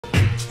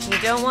You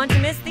don't want to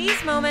miss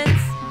these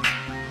moments.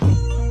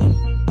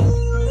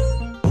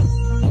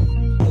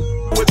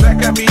 With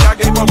back at me, I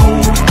gave a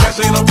move. That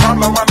ain't a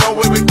problem, I know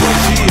where it goes.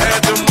 She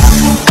had to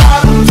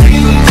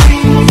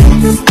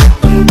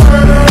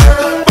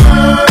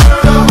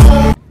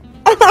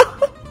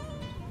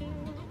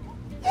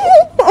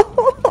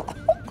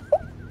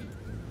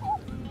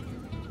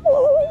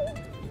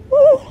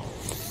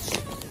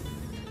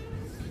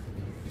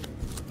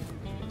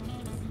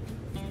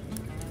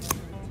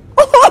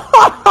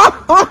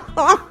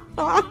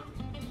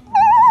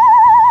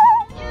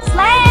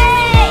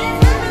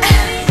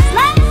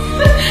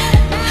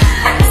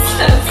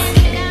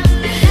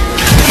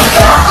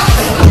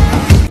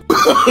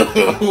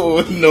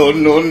Oh, no,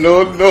 no,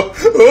 no, no.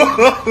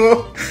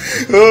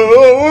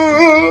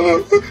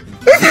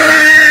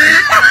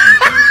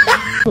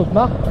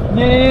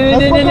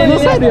 Nie,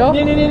 serio?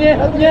 Nie.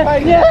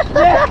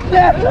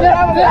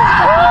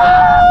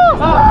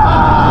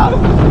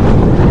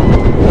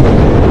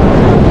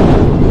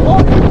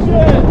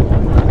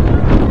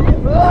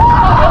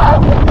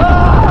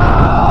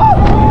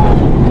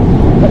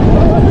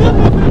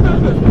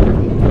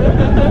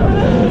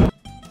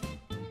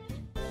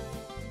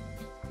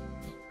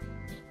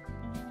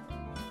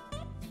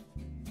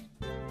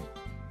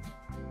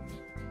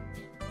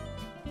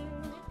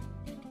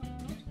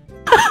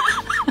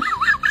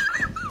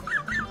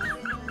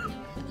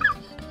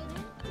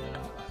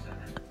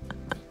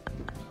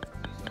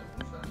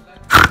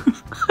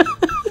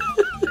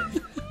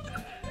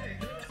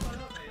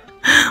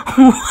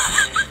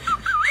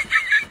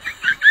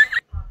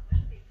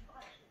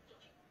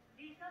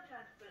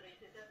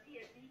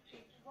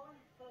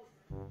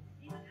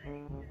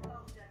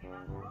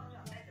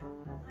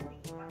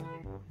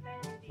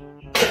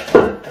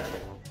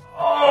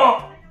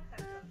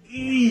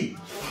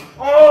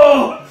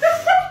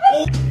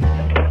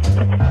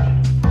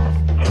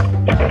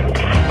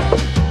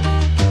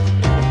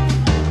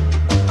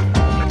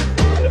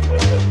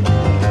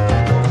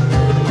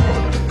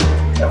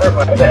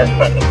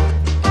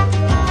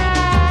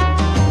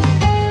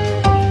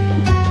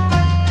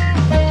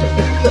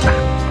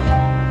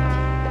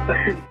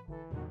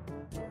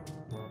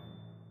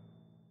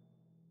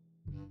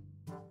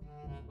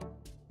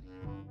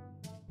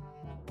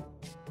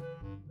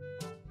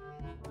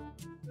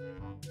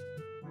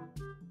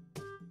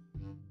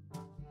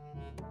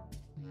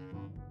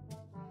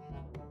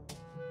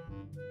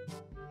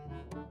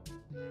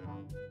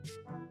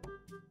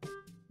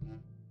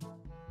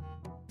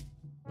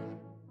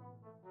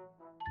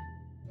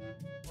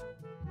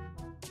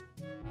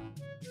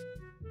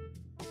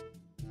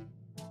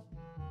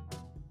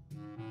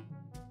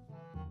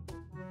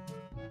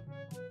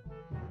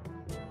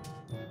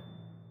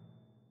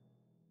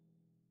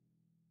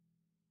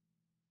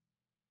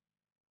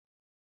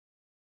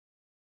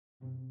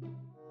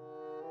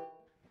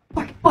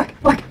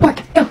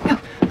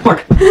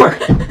 Bark.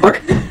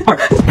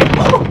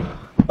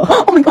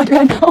 Oh my god, your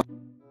head. Oh.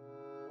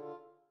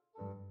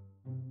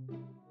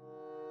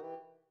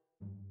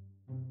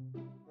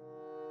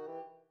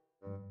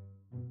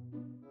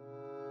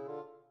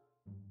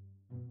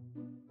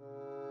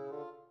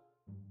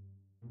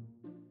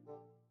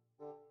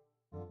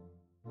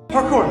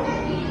 Parkour.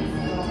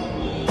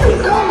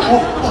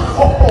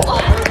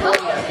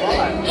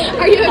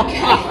 Are you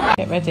okay?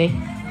 Get ready.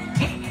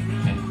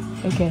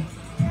 Okay.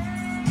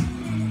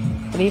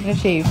 Believe and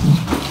achieve.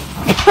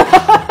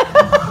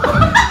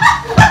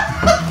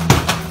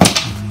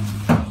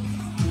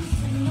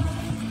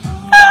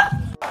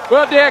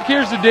 Well, Dick,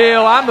 here's the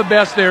deal. I'm the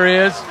best there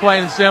is,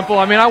 plain and simple.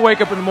 I mean, I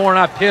wake up in the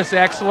morning, I piss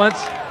excellence,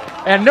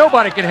 and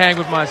nobody can hang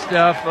with my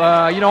stuff.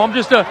 I'm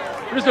just a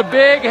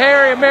big,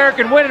 hairy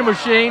American winning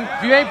machine.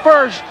 If you ain't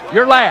first,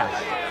 you're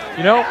last.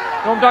 You know what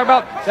I'm talking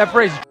about? That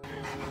phrase.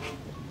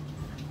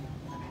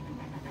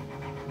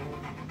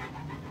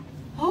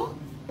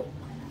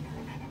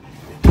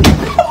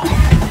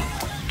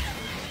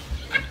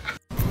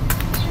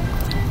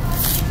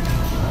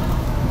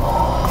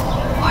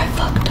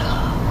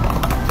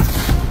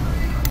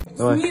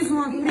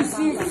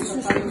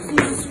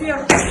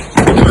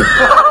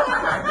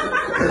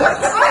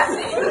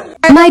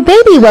 My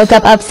baby woke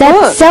up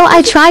upset, so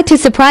I tried to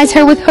surprise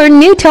her with her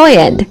new toy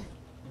and...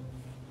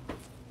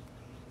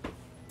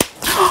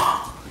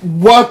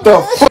 What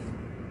the fuck?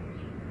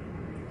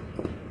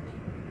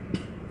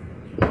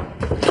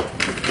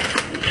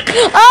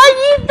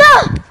 ¡Ayita!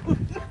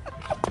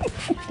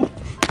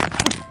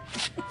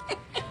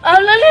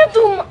 Háblale a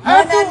tu...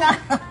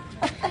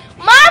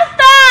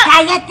 ¡Marta!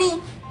 ¡Cállate!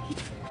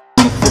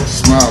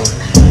 Smiling.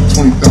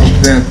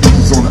 20,000 damn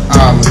bitches on the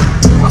island.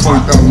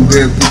 20,000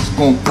 damn bitches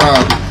gon'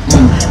 private.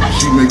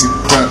 She make it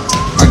clap.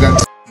 I got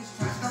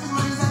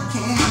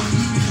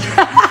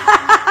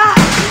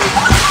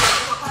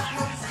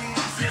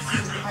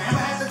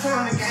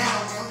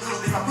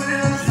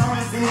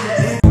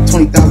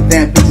 20,000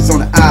 damn bitches on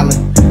the island.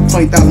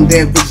 20,000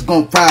 damn bitches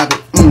gon' private.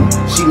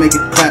 She make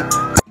it clap.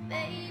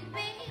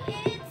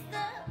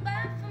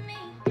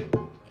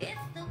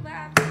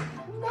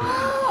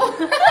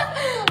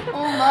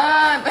 Oh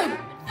man!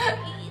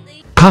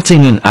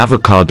 Cutting an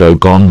avocado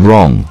gone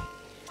wrong.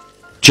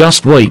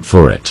 Just wait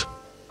for it.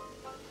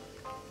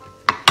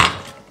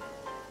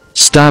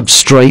 Stab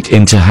straight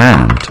into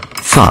hand.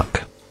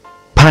 Fuck.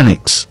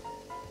 Panics.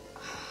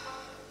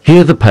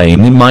 Hear the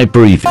pain in my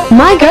breathing.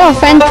 My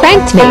girlfriend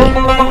pranked me.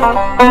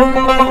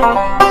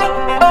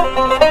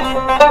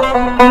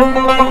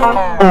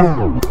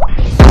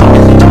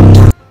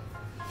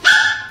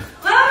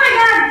 Oh my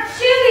god,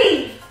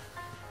 Chewy!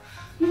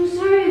 I'm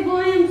sorry,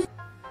 boys.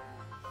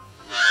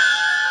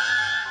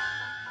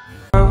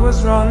 I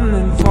was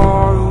running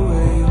far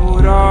away,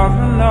 would I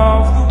run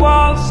off the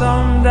wall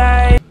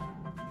someday?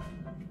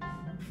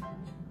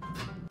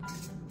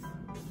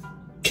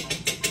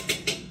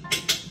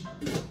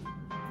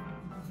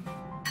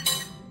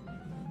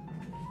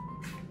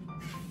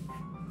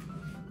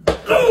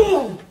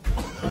 Oh!